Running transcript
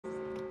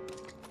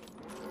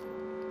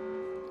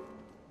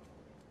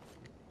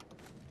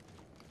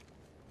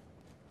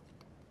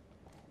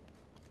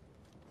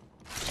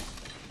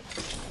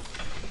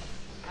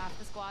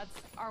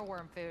pods are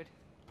worm food.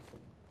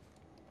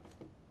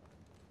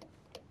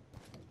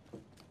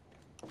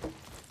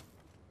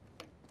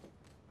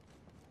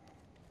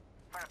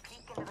 For a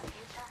peek into the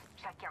future,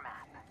 check your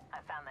map. I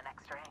found the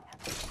next ring.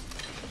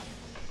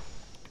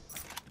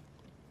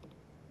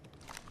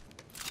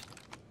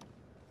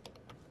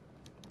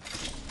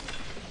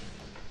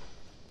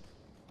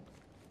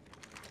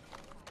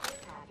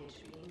 Package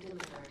being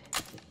delivered.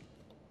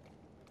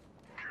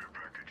 Care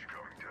package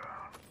coming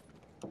down.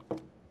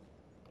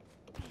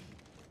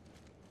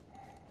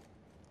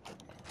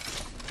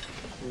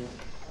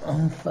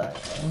 I'm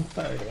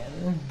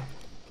farting.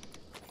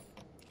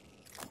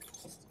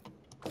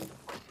 We're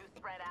too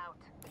spread out.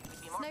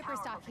 Be more Sniper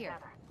powerful stock here.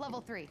 together.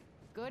 Level 3.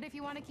 Good if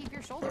you want to keep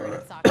your shoulder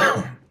in socket.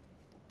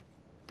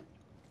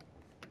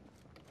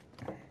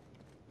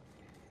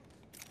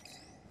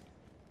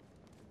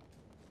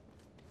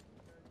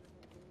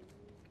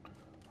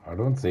 I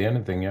don't see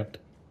anything yet.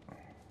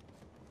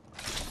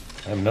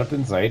 I'm not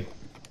in sight.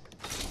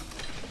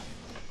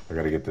 I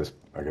gotta get this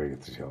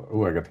yellow.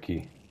 Oh, I got the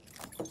key.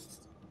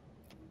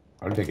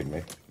 I'll take it,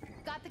 mate.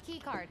 Got the key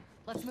card.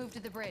 Let's move to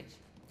the bridge.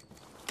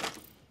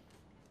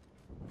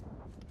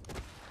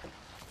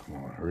 Come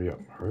on, hurry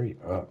up, hurry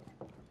up.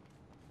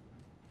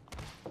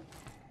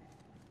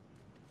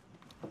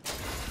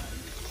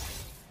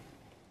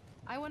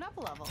 I went up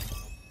a level.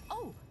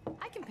 Oh,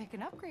 I can pick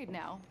an upgrade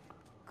now.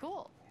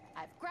 Cool.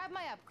 I've grabbed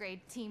my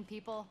upgrade, team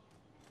people.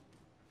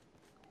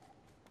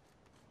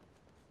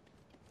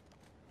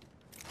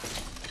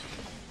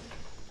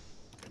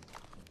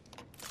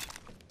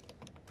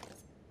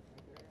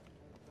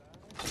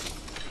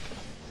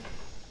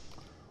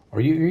 Are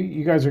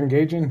you guys are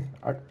engaging?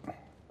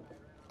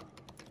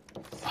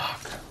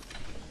 Fuck.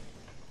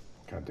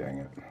 God dang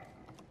it.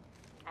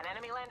 An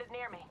enemy landed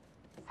near me.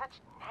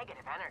 Such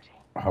negative energy.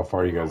 How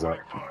far are you guys up?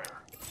 Better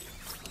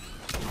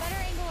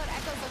angle at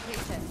Echo's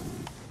location.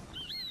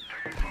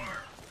 Taking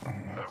fire.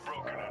 I've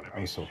broken enemy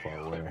I'm so far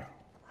away. Reloading.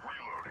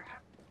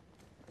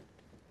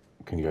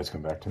 Can you guys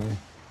come back to me?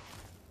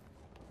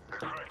 I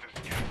cracked a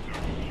skin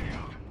surface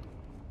shield.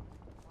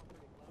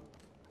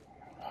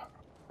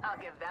 I'll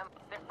give them.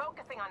 They're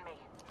focusing on me.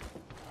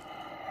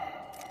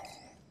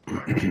 I'm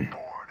born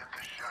in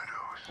the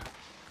shadows.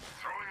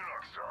 Throwing an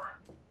arc star.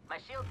 My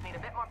shields need a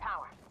bit more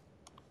power.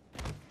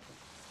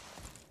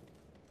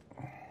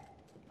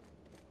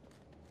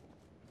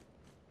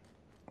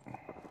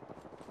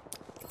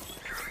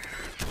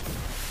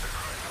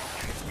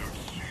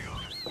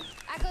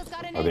 Echo's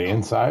got an Are they angle.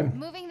 inside?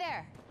 Moving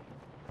there.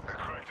 I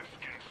cracked a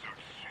skin suit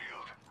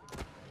shield.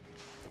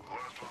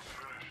 Last one's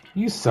finished.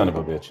 You son of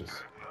a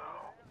bitches.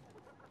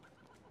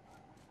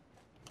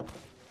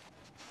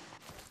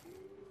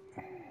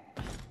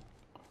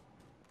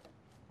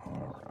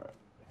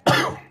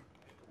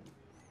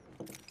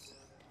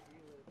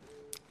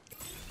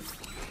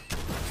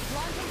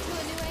 Launching to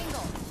a new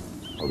angle.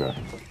 Okay.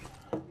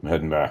 I'm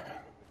heading back.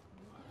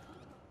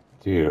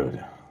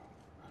 Dude.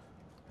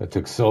 That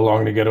took so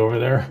long to get over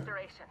there.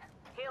 Restoration.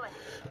 Healing.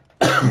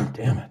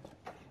 Damn it.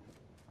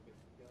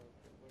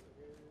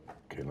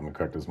 Okay, let me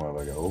crack this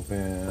motherfucker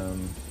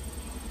open.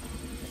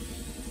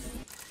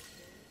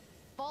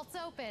 Vault's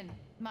open,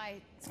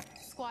 my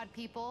squad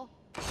people.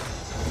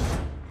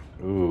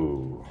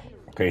 Ooh.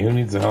 Okay, who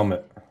needs a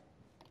helmet?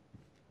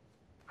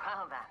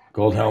 Well then.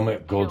 Gold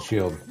helmet, gold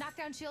shield.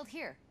 Knockdown shield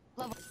here.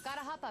 Level.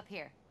 Gotta hop up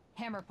here.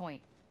 Hammer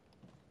point.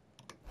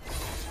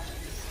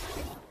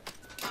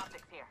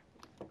 Optics here.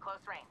 Close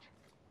range.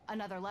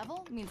 Another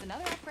level means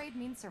another upgrade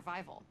means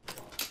survival.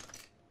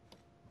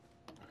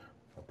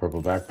 A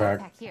purple backpack.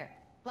 Backpack here.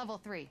 Level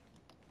 3.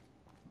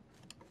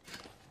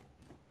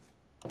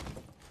 Oh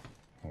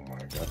my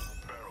god.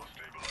 Barrel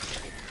stabilizer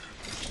here.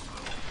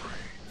 Level 3.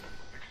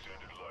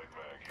 Extended light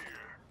mag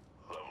here.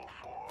 Level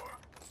 4.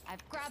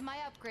 I've grabbed my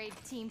upgrade,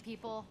 team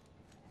people.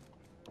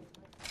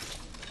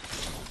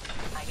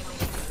 I can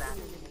make use of that.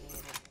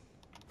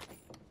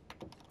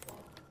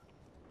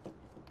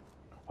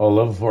 Oh,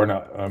 level 4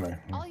 now. I mean,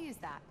 I'll use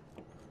that.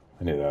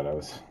 I knew that. I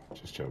was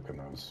just joking.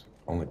 I was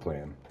only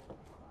playing.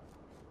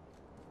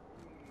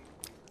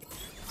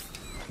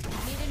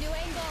 Need a new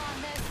angle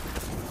on this.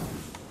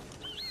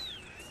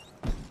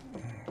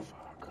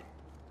 Fuck.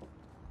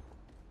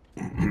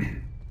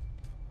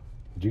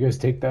 Did you guys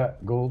take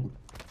that gold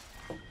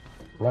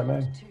light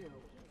mag? Round 2.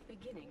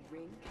 Beginning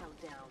ring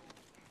countdown.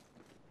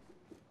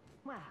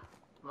 Well,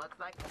 looks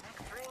like the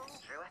next ring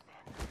drew us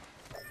in.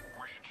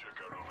 We should check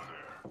out over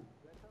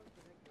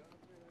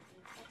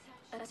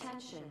there.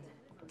 Attention.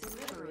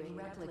 Delivering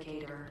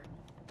replicator.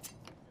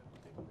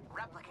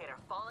 Replicator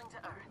falling to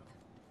Earth.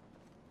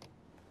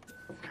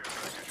 Care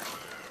package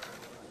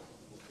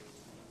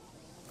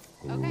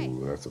over there. Okay.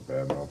 Ooh, that's a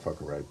bad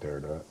motherfucker right there,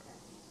 Dot.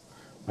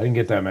 I didn't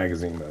get that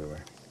magazine, by the way.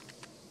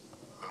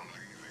 I'm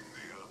leaving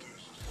the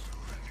others a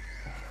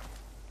souvenir.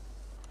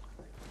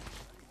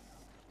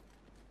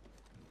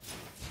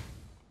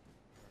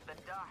 The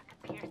dark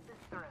pierces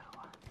through.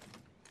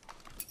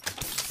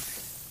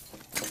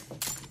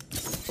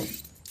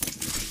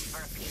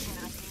 For a peek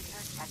into the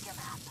future, check your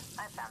map.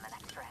 I found the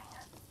next ring.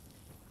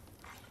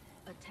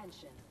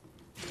 Attention.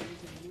 There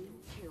is a new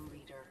kill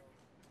leader.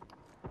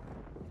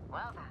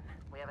 Well then,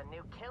 we have a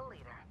new kill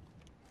leader.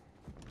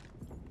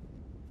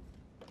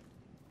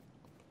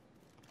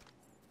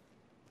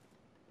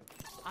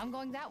 I'm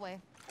going that way.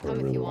 I Come if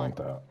really you want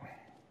want.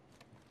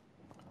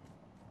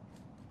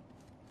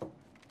 that.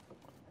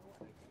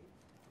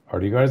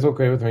 Are you guys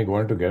okay with me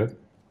going to get it?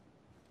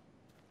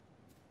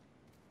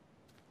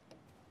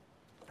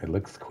 It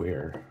looks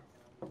queer.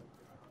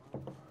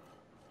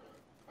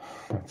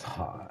 That's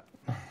hot.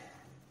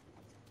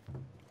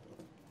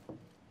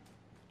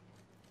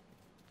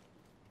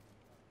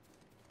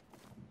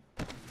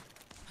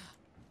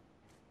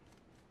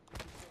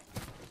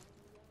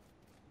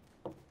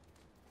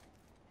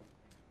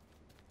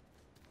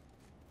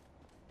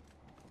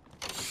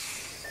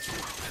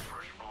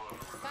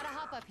 Gotta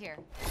hop up here.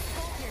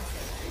 Skull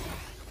piercing.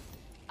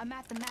 I'm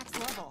at the max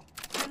level.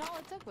 And all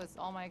it took was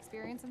all my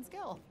experience and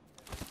skill.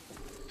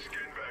 Skin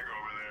bag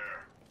over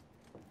there.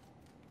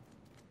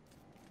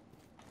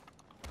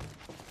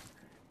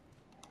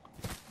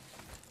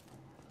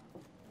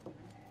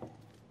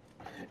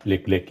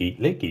 Lick, lick, eat,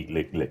 lick,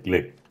 lick,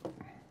 lick.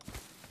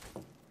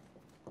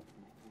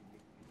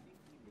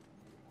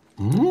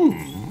 Mmm.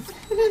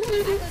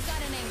 Echo's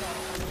got an angle.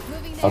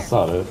 Moving I there.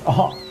 saw it.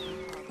 Oh.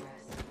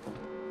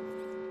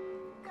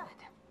 Good.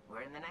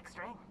 We're in the next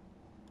ring.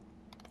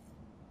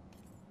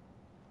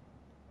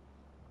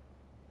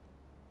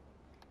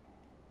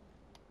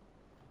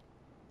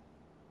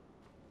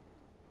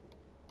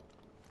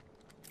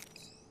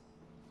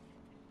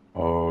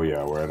 Oh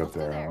yeah, we're right up Let's go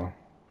there, there. huh?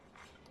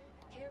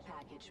 Care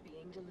package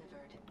being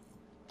delivered.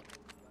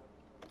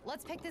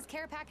 Let's pick this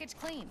care package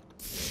clean.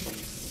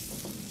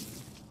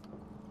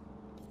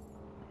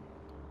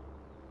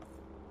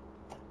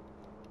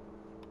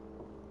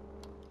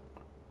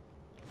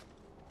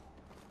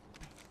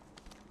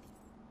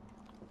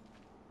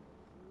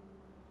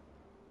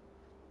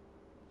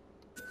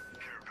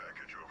 Care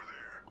package over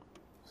there.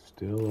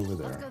 Still over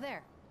Let's go there.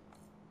 there.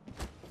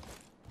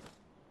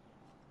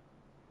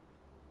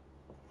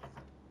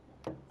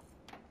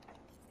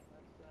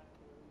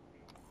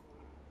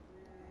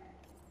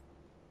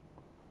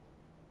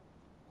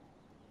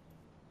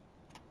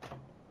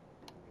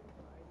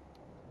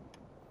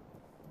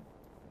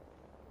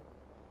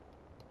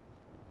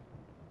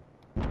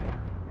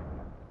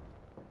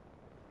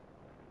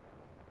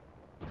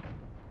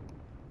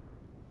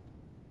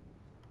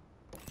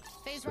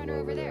 Phase Still runner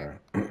over over there.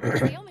 there.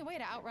 It's the only way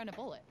to outrun a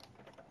bullet.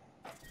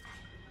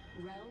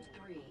 Round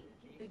 3.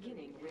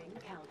 Beginning ring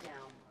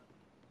countdown.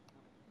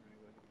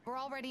 We're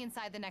already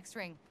inside the next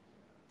ring.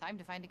 Time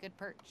to find a good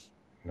perch.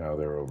 Now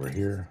they're over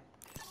here.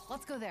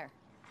 Let's go there.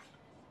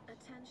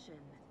 Attention.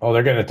 Oh,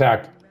 they're getting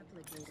attacked.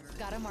 Replicator.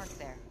 Got a mark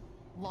there.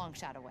 Long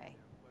shot away.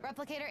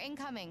 Replicator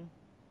incoming.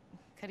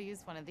 Could've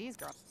used one of these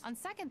girls. On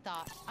second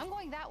thought, I'm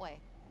going that way.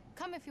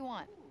 Come if you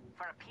want.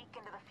 For a peek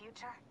into the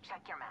future,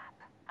 check your map.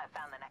 I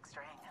found the next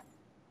ring.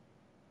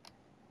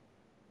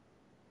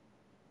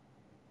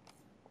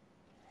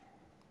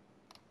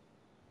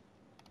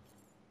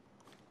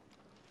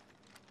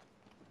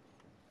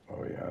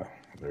 Oh yeah,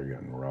 they're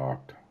getting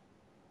rocked.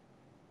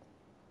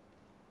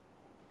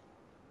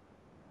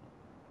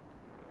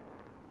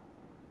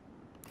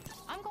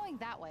 I'm going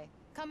that way.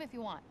 Come if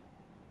you want.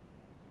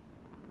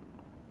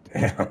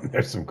 Damn,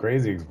 there's some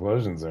crazy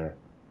explosions there.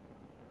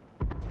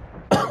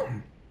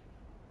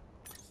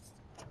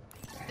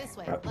 This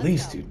way. At Let's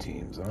least go. 2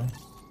 teams, huh?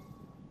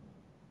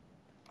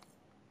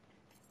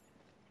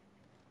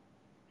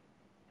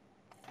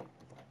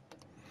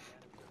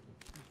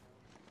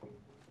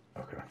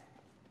 Okay.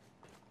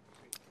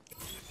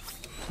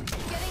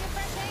 Getting a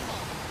fresh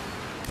angle.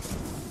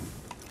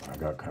 I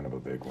got kind of a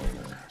big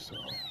winger, so.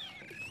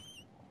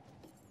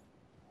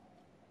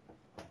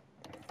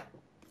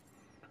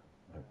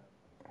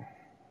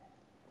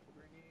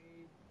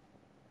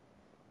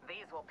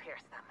 These will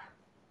pierce them.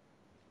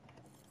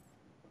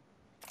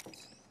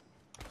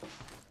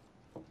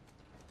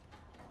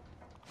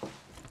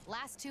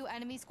 Last 2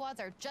 enemy squads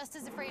are just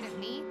as afraid of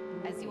me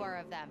as you are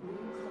of them.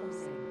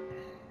 Closing.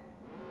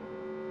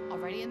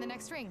 Already in the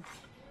next ring.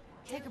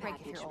 Take a break if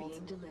Package you're old.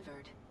 being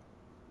delivered.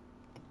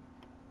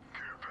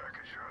 Care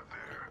package out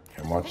there.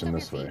 I'm Pick watching up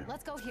this your way. feet.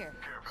 Let's go here.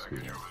 Care Excuse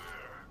package me. over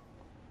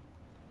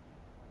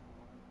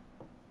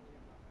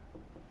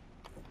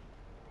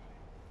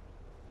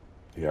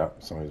there. Yeah,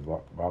 somebody's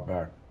bought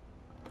back.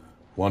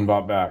 One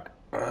bought back.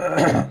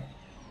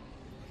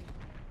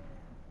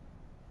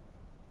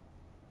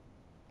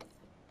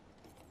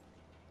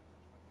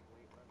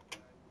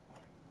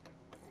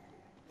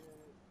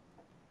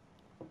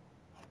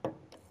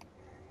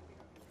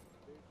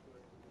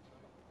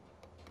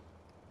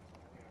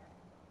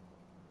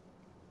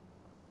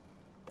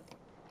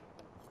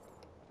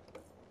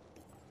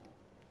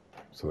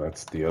 So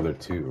that's the other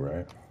 2, right?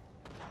 Enemy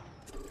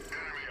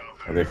out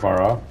there. Are they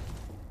far off?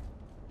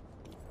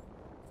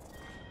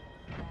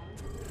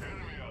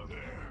 Enemy out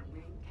there.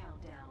 Ring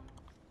countdown.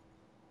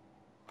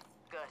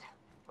 Good.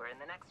 We're in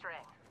the next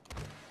ring.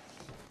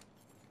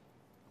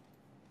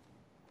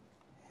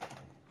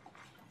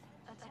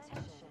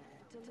 Attention.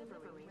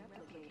 Delivering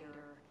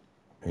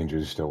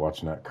Angel's still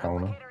watching that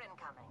Kona. Replicator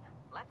incoming.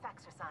 Let's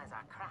exercise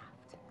our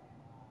craft.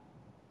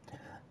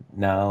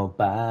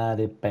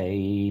 Nobody,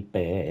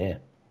 baby.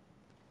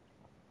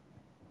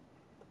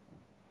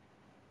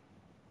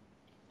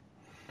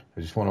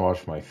 I just want to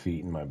wash my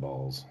feet and my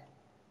balls.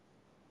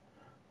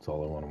 That's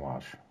all I want to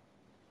wash.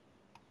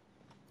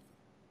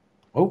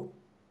 Oh,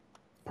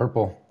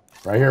 purple.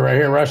 Right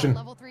here, Russian.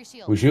 Level 3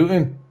 shield. We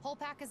shooting? Whole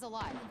pack is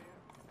alive.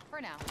 For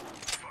now.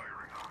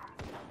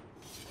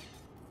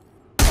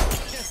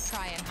 Just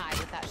try and hide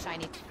with that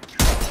shiny.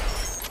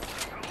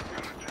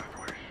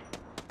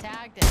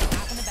 Tagged and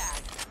half in the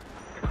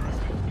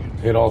bag.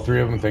 Hit all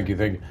three of them. Thank you,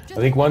 thank you. I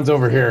think one's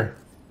over here.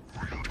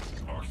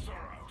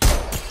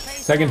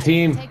 Second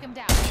team. Take him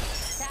down.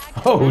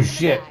 Tagged, Oh, half in the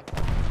shit. bag.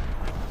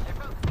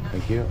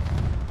 Thank you.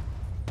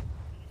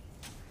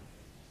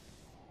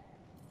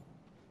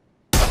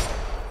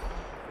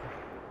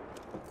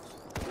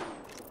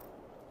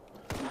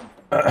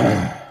 Let's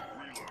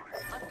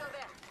go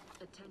there.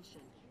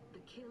 Attention. The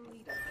kill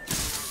leader.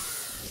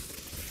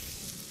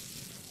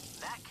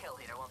 That kill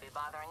leader won't be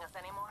bothering us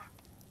anymore.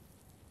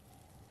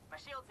 My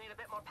shields need a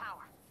bit more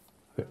power.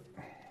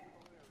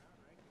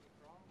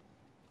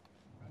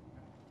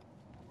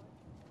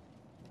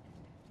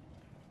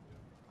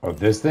 Oh,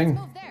 this thing?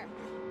 Move there.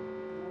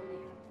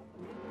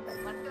 Let's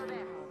go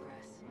there.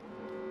 Progress.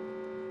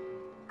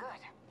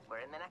 Good. We're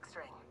in the next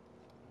ring.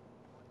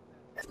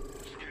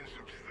 Skin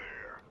soup's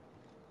there.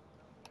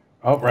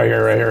 Oh, right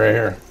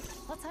here.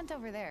 Let's hunt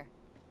over there.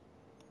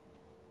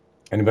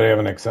 Anybody have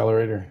an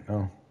accelerator?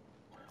 No.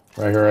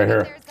 Right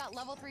here. There's got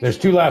level 3 There's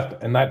shield. two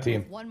left in that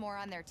team. One more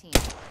on their team.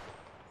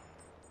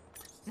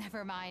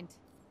 Never mind.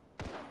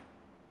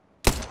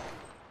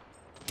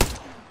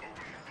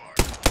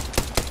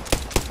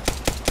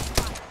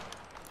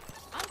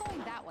 I'm going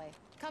that way.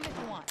 Come if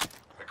you want. The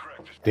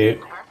crack just Dave,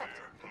 Perfect.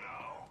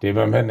 Dave,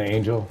 I'm heading to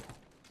Angel.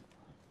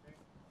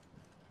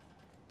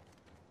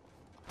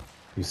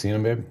 You seen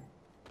him, babe?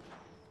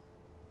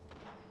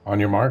 On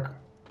your mark?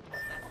 That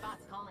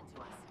spot's calling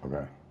to us.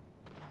 Okay.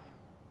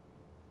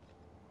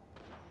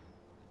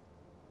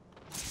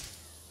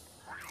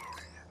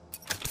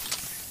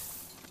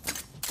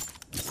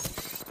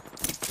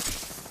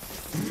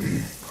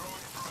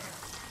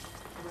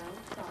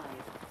 Round 5.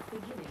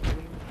 Beginning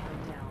ring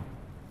countdown.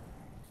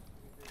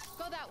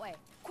 Go that way.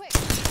 Quick.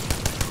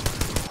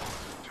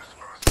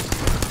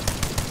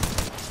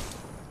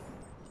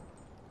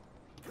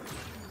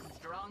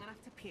 Strong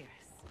enough to pierce.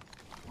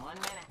 1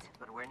 minute,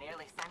 but we're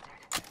nearly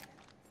centered.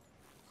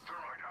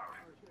 thermite out.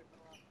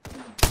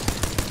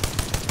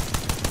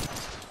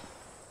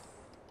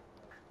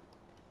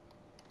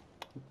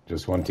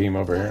 Just one team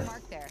over here.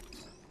 Mark there.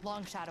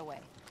 Long shot away.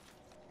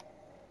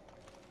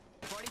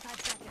 45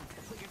 seconds.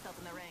 Put yourself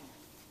in the ring.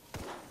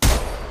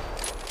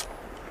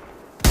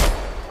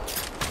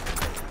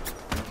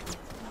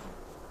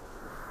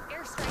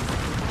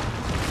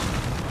 Airstrike.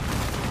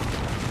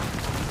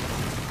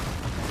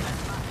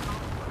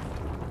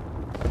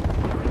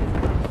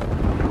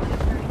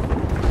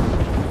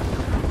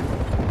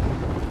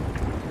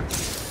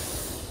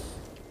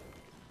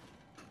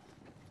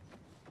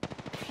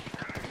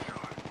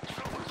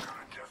 Someone's got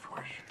a death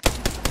wish.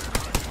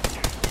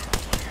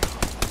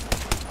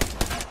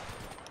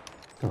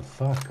 The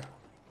fuck?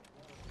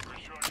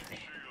 Recharging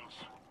shields.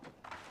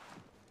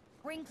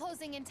 Ring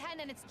closing in 10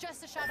 and it's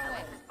just a shot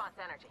away. This spot's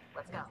energy.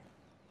 Let's go.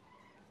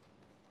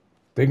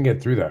 They can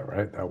get through that,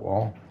 right? That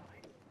wall?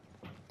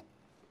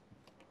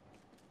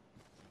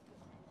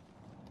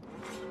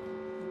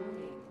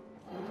 Warning.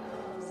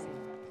 Closing.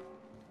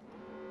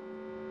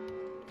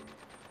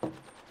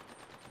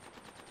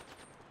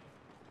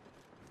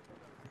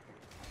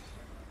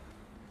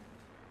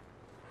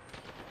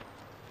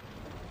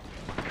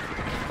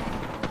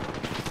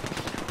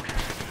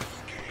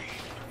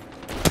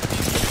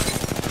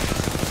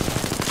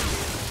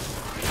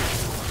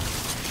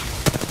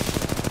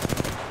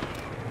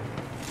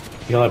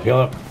 Heal up.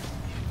 Reload.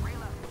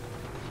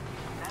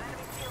 That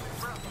enemy shield is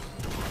broken.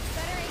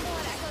 Better angle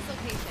at Echo's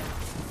location.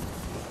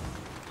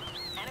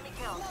 Enemy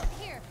killed. Look,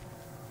 here.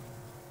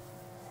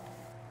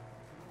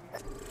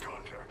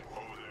 Contact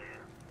over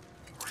there.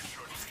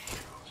 Recharging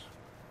shields.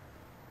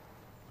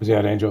 Where's he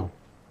at, Angel?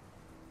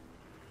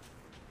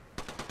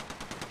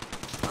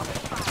 Opening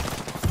fire.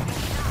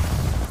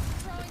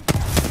 Throwing.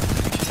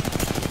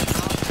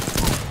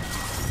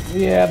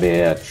 Yeah,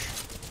 bitch.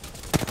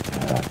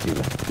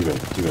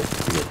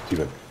 Keep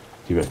it.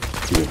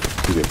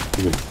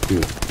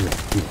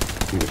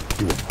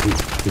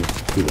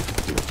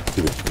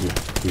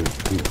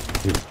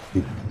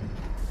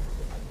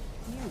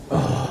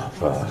 Oh,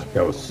 fuck.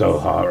 That was so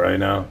hot right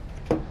now.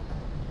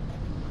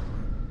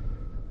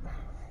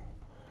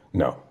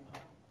 No.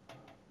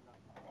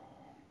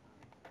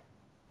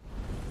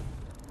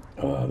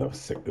 Oh, that was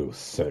sick. It was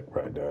sick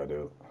right there,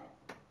 dude.